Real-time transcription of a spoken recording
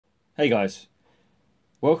Hey guys,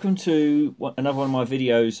 welcome to another one of my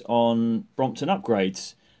videos on Brompton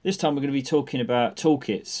upgrades. This time we're going to be talking about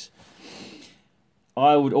toolkits.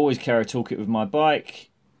 I would always carry a toolkit with my bike,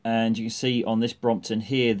 and you can see on this Brompton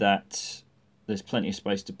here that there's plenty of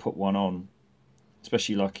space to put one on,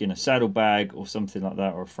 especially like in a saddle bag or something like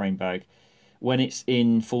that, or a frame bag, when it's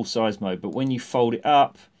in full size mode. But when you fold it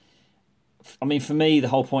up, I mean, for me, the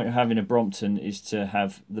whole point of having a Brompton is to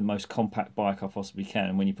have the most compact bike I possibly can.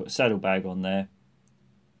 And when you put a saddlebag on there,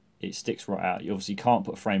 it sticks right out. You obviously can't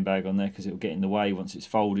put a frame bag on there because it will get in the way once it's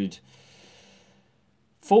folded.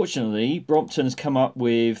 Fortunately, Brompton has come up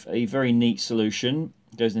with a very neat solution.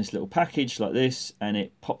 It goes in this little package like this, and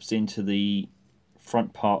it pops into the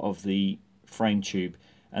front part of the frame tube.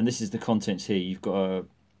 And this is the contents here. You've got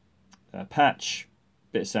a patch,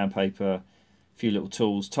 bit of sandpaper, few little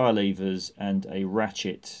tools, tyre levers, and a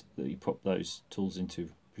ratchet that you pop those tools into,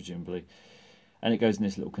 presumably. And it goes in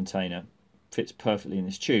this little container. Fits perfectly in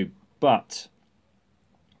this tube. But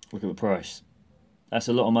look at the price. That's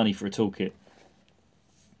a lot of money for a toolkit.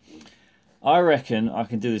 I reckon I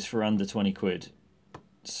can do this for under 20 quid.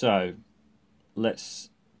 So let's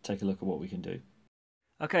take a look at what we can do.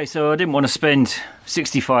 Okay, so I didn't want to spend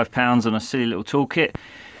 £65 on a silly little toolkit.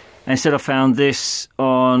 Instead I found this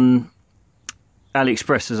on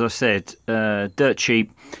AliExpress, as I said, dirt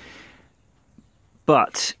cheap,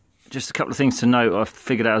 but just a couple of things to note I've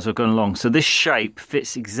figured out as I've gone along. So this shape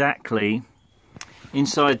fits exactly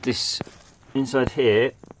inside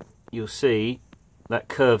here. You'll see that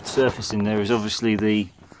curved surface in there is obviously the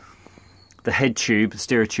head tube, the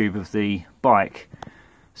steerer tube of the bike.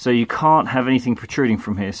 So you can't have anything protruding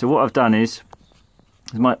from here. So what I've done is,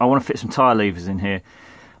 I want to fit some tyre levers in here,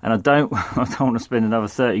 and I don't want to spend another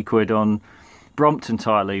 30 quid on Brompton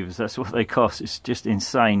tyre levers. That's what they cost. It's just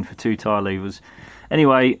insane for 2 tyre levers.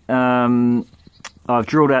 Anyway, I've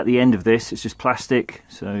drilled out the end of this. It's just plastic,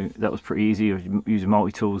 so that was pretty easy. Using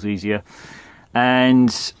multi-tools easier.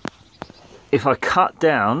 And if I cut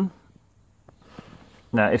down,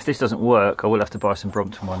 now if this doesn't work, I will have to buy some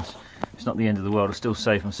Brompton ones. It's not the end of the world. I'll still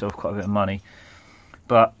save myself quite a bit of money.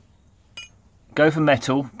 But go for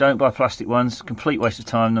metal. Don't buy plastic ones. Complete waste of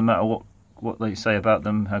time, no matter what they say about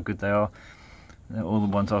them, how good they are. All the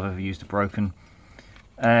ones I've ever used are broken.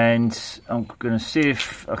 And I'm going to see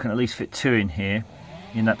if I can at least fit 2 in here,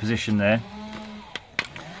 in that position there.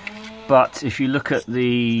 But if you look at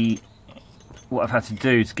what I've had to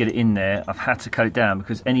do to get it in there, I've had to cut it down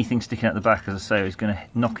because anything sticking out the back, as I say, is going to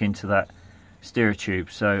knock into that steerer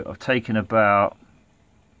tube. So I've taken about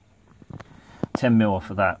 10mm off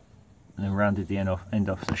of that and then rounded the end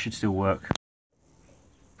off, so it should still work.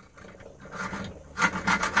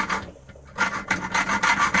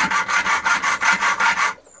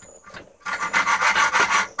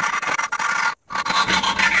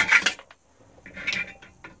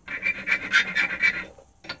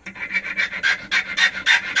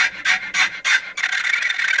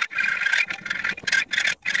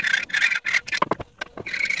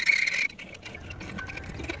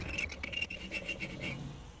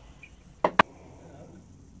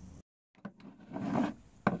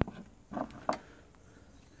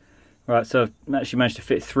 Right, so I've actually managed to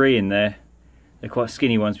fit 3 in there. They're quite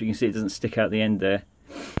skinny ones, but you can see it doesn't stick out the end there.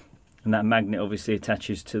 And that magnet obviously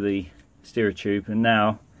attaches to the steerer tube. And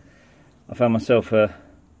now I found myself a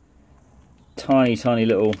tiny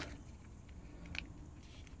little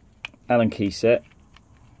Allen key set.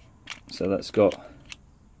 So that's got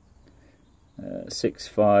 6,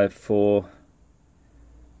 5, 4,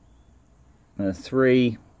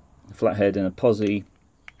 3, a flathead and a posi,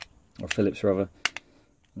 or Phillips rather.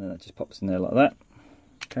 And then that just pops in there like that.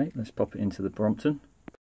 Okay, let's pop it into the Brompton.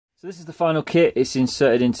 So this is the final kit. It's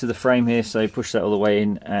inserted into the frame here, so you push that all the way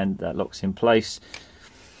in and that locks in place.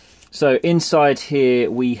 So inside here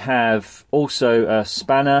we have also a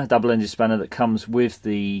spanner, double-ended spanner that comes with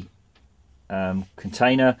the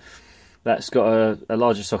container. That's got a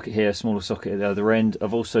larger socket here, a smaller socket at the other end.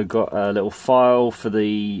 I've also got a little file for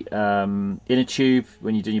the inner tube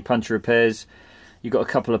when you're doing your puncture repairs. You've got a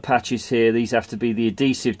couple of patches here. These have to be the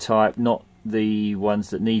adhesive type, not the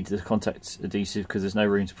ones that need the contact adhesive, because there's no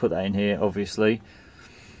room to put that in here, obviously.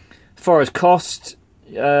 As far as cost,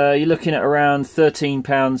 you're looking at around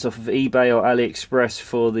 £13 off of eBay or AliExpress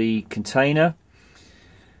for the container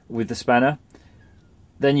with the spanner.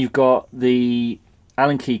 Then you've got the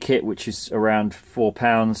Allen key kit, which is around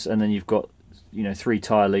 £4, and then you've got, 3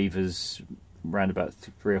 tyre levers, around about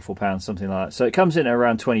 £3 or £4, something like that. So it comes in at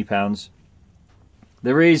around £20.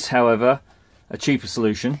 There is, however, a cheaper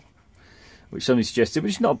solution, which somebody suggested,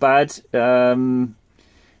 which is not bad.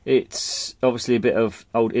 It's obviously a bit of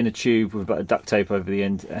old inner tube with a bit of duct tape over the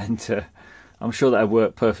end, and I'm sure that would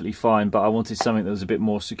work perfectly fine, but I wanted something that was a bit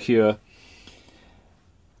more secure.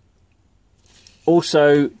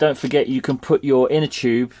 Also, don't forget you can put your inner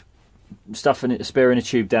tube, stuff in it, a spare inner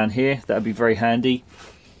tube down here. That would be very handy.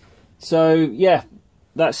 So yeah,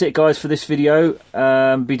 that's it guys for this video.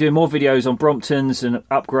 Be doing more videos on Bromptons and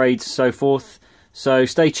upgrades, so forth. So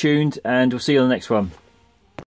stay tuned, and we'll see you on the next one.